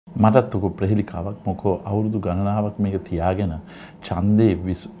මටත් ඔක ප්‍රහෙලිකාවක් මොකෝ අවුරුදු ගණනාවක් මේක තියාගෙන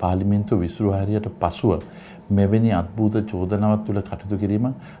ඡන්දේ පාර්ලිමේන්තුව විසුරු හරියට පසුව මෙවැනි අద్භූත චෝදනාවක් තුළ කටයුතු කිරීම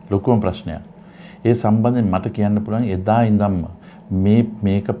ලොකුම ප්‍රශ්නයක්. ඒ සම්බන්ධයෙන් මට කියන්න පුළුවන් එදා ඉඳන්ම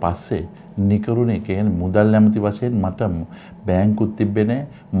මේක පස්සේ නිකරුණේ කියන්නේ මුදල් ඇමති වශයෙන් මට බැංකුත් තිබ්බේ නැහැ,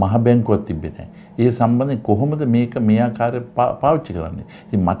 මහ බැංකුවක් තිබ්බේ නැහැ. ඒ සම්බන්ධයෙන් කොහොමද මේක මේ ආකාරයට පාවිච්චි කරන්නේ?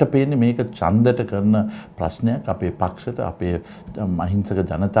 ඉතින් මට පේන්නේ මේක ඡන්දයට කරන ප්‍රශ්නයක් අපේ පක්ෂයට, අපේ අහිංසක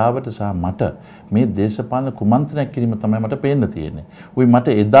ජනතාවට සහ මට මේ දේශපාලන කුමන්ත්‍රණයක් කිරීම තමයි මට පේන්න තියෙන්නේ. උයි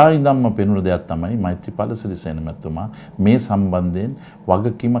මට එදා ඉඳන්ම පෙනුන දෙයක් තමයි මෛත්‍රීපාල සිරිසේන මැතිතුමා මේ සම්බන්ධයෙන්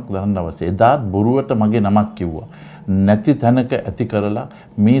වගකීමක් දරන්න අවශ්‍යයි. එදා බොරුවට මගේ නමක් කිව්වා. නැති තැනක ඇති කරලා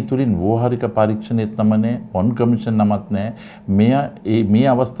මේ තුලින් වෝහාරික පරීක්ෂණෙත් නම නැහැ, ඔන් කමිෂන් නමත් නැහැ. මේ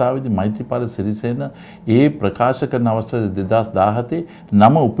අවස්ථාවේදී මෛත්‍රීපාල සිරිසේන ඒ ප්‍රකාශ කරන අවස්ථාවේ 2017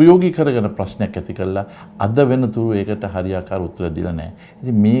 නම උපයෝගී කරගෙන ප්‍රශ්නයක් ඇති කළා. අද වෙනතුරු ඒකට හරියාකාර උත්තර දීලා නැහැ.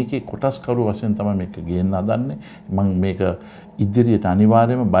 ඉතින් මේකේ කොටස්කරු වශයෙන් තමයි මේක ගේන්න හදන්නේ. මම මේක ඉදිරියට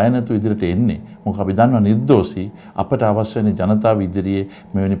අනිවාර්යයෙන්ම බය නැතුව ඉදිරියට එන්නේ. මොකද අපි දන්නවා නිර්දෝෂී අපට අවශ්‍ය වෙන ජනතාව ඉදිරියේ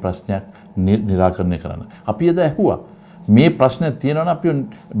මෙවැනි ප්‍රශ්නයක් නිරාකරණය කරන්න. අපි එදා ඇහුවා මේ ප්‍රශ්නේ තියෙනවා නම්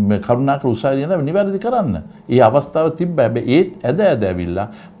අපි කරුණාකර උසාවියේ යන නිවැරදි කරන්න. ඒ අවස්ථාව තිබ්බා. හැබැයි ඒත් ඇද ඇවිල්ලා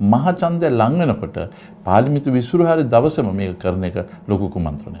මහ ඡන්දය ලං වෙනකොට පාර්ලිමේන්තු විසුරු හරි දවසම මේක කරන එක ලොකු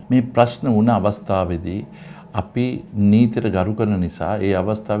කුමන්ත්‍රණයක්. මේ ප්‍රශ්න වුණ අවස්ථාවේදී අපි නීතියට ගරු කරන නිසා ඒ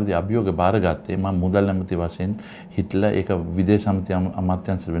අවස්ථාවේදී අභියෝග බාරගත්තේ මම මුදල් ඇමති වශයෙන් හිටලා ඒක විදේශ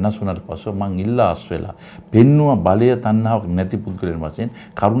අමාත්‍යාංශ වෙනස් වුණාට පස්සේ මම ඉල්ලා අස් වෙලා පෙන්නුව බලය තණ්හාවක් නැති පුද්ගලයන් වශයෙන්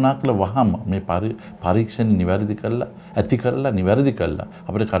කරුණාකර වහම මේ පරීක්ෂණ නිවැරදි කරලා ඇති කරලා නිවැරදි කරලා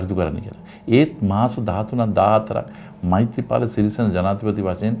අපිට කටයුතු කරන්න කියලා. ඒත් මාස 13ක් 14ක් මෛත්‍රීපාල සිරිසේන ජනාධිපති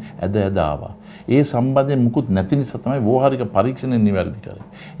වශයෙන් ඇද ආවා. ඒ සම්බන්ධයෙන් මුකුත් නැති නිසා තමයි වෝහාරික පරීක්ෂණ නිවැරදි කරේ.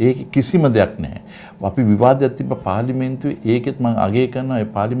 ඒක කිසිම දෙයක් නැහැ. අපි විවාදයක් තිබ්බ පාර්ලිමේන්තුවේ ඒකෙත් මම අගය කරනවා ඒ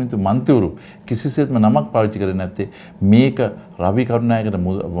පාර්ලිමේන්තු මන්ත්‍රීවරු කිසිසේත්ම නමක් පාවිච්චි කරේ නැත්තේ මේක රවි කරුණායකට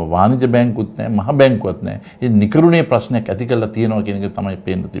වාණිජ්‍ය බැංකුත් නැහැ, මහ බැංකුවත් නැහැ. ඒ නිකරුණේ ප්‍රශ්නයක් ඇති කරලා තියෙනවා කියන එක තමයි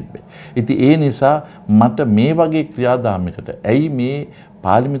පේන්න තිබ්බේ. ඉතින් ඒ නිසා මට මේ වගේ ක්‍රියාදාමයකට ඇයි මේ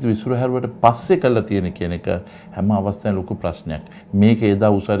පාර්ලිමේන්තු විසුරු හැරුවට පස්සේ කළා තියෙන කියන එක හැම අවස්ථාවෙම ලොකු ප්‍රශ්නයක්. මේක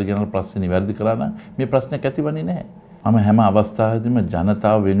එදා උසාවියට ගෙනල්ලා ප්‍රශ්නේ නිවැරදි කරා නම් මේ ප්‍රශ්නයක් ඇතිවන්නේ නැහැ. මම හැම අවස්ථාවෙදිම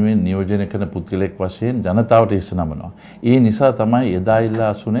ජනතාව වෙනුවෙන් නියෝජනය කරන පුද්ගලෙක් වශයෙන් ජනතාවට හිස නමනවා. ඒ නිසා තමයි එදා ඉල්ලා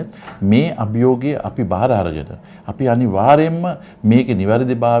අසුනේත් මේ අභියෝගය අපි බාර අරගෙන අපි අනිවාර්යයෙන්ම මේකේ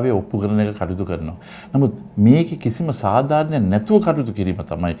නිවැරදිභාවය ඔප්පු කරන එක කටයුතු කරනවා. නමුත් මේකේ කිසිම සාධාරණයක් නැතුව කටයුතු කිරීම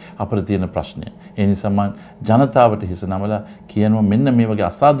තමයි අපිට තියෙන ප්‍රශ්නය. ඒ නිසා මම ජනතාවට හිස නමලා කියනවා මෙන්න මේ වගේ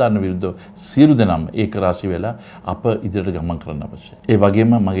අසාධාරණ විරුද්ධව සියලු දෙනාම ඒක රාශි වෙලා අප ඉදිරියට ගමන් කරන්න අවශ්‍යයි. ඒ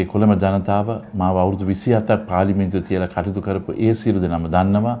වගේම මගේ කොළඹ ජනතාව මාව අවුරුදු 27ක් පාර්ලිමේන්තුවේ තියලා කටයුතු කරපු ඒ සියලු දෙනාම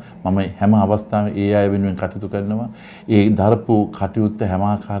දන්නවා මම හැම අවස්ථාවෙම ඒ අය වෙනුවෙන් කටයුතු කරනවා. ඒ දරපු කටයුත්ත හැම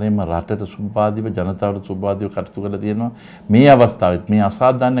ආකාරයෙන්ම රටට සුබවාදීව ජනතාවට සුබවාදීව කටයුතු කරලා තියෙනවා. මේ අවස්ථාවෙත් මේ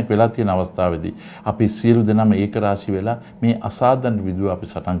අසාධාරණයක් වෙලා තියෙන අවස්ථාවේදී අපි සියලු දෙනාම ඒක රාශි වෙලා මේ අසාධාරණ විදුව අපි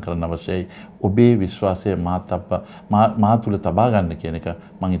සටන් කරන්න අවශ්‍යයි. ඔබේ විශ්වාසය මා තුළ තබා ගන්න කියන එක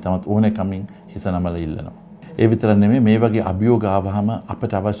මම ඊටමත් ඕනෑකමින් හිස නමලා ඉල්ලනවා. ඒ විතර නෙමෙයි මේ වගේ අභියෝග ආවහම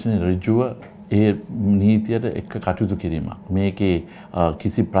අපට අවශ්‍ය ඍජුව ඒ නීතියට එක්ක කටයුතු කිරීමක්. මේකේ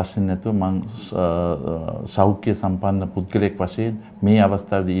කිසි ප්‍රශ්න නැතුව මං සෞඛ්‍ය සම්පන්න පුද්ගලයෙක් වශයෙන් මේ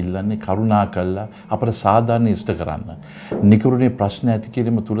අවස්ථාවේදී ඉල්ලන්නේ කරුණා කළා අපට සාධාරණ ඉෂ්ට කරන්න. නිකරුණේ ප්‍රශ්න ඇති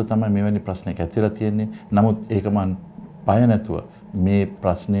කිරීම තුල තමයි මෙවැනි ප්‍රශ්නයක් ඇතිලා තියෙන්නේ. නමුත් ඒක මං බය නැතුව මේ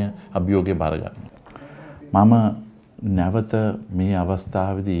ප්‍රශ්නය අභියෝගේ බාර ගන්නවා. මම නැවත මේ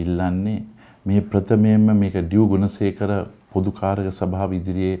අවස්ථාවේදී ඉල්ලන්නේ මේ ප්‍රථමයෙන්ම මේක ඩියු ගුණසේකර පොදු කාර්ය සභාව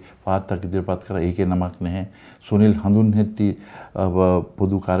ඉදිරියේ වාර්තාවක් ඉදිරිපත් කරා. ඒකේ නමක් නැහැ. සුනිල් හඳුන්හෙට්ටි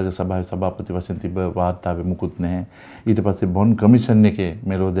පොදු කාර්ය සභාවේ සභාපති වශයෙන් තිබ්බ වාර්තාවේ මුකුත් නැහැ. ඊට පස්සේ බොන් කමිෂන් එකේ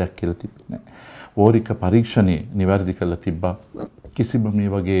මෙලෝදයක් කියලා තිබ්බේ නැහැ. වෝරික පරීක්ෂණේ නිවැරදි කරලා තිබ්බා. කිසිම මේ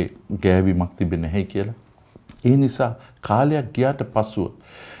වගේ ගෑවීමක් තිබෙන්නේ නැහැ කියලා. ඒ නිසා කාලයක් ගියාට පසුව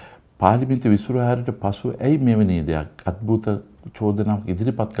පාර්ලිමේන්තු විසුරු හැරට පසුව ඇයි මෙවැනි දෙයක් අద్භූත චෝදනාවක්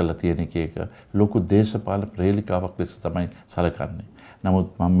ඉදිරිපත් කරලා තියෙන එක ලොකු දේශපාලන ප්‍රේලිකාවක් ලෙස තමයි සැලකන්නේ.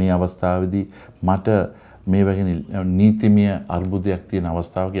 නමුත් මම මේ අවස්ථාවේදී මට මේ වගේ නීතිමය අර්බුදයක් තියෙන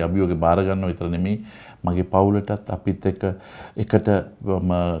අවස්ථාවකදී අභියෝගය බාර ගන්නව විතර නෙමෙයි මගේ පවුලටත් අපිත් එක්ක එකට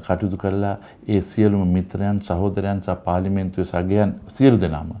කටයුතු කරලා ඒ සියලුම මිත්‍රයන් සහෝදරයන් සහ පාර්ලිමේන්තුවේ සගයන් සියලු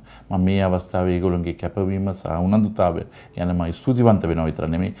දෙනාම මම මේ අවස්ථාවේ ඒගොල්ලන්ගේ කැපවීම සහ උනන්දුතාවය ගැන මම ස්තුතිවන්ත වෙනවා විතර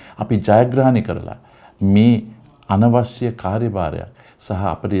නෙමෙයි අපි ජයග්‍රහණය කරලා මේ අනවශ්‍ය කාර්යභාරයක් සහ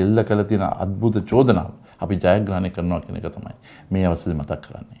අපිට එල්ල කළ තියෙන අద్భుත චෝදනාව අපි ජයග්‍රහණය කරනවා කියන එක තමයි මේ අවස්ථාවේ මතක්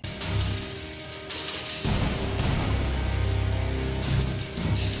කරන්නේ.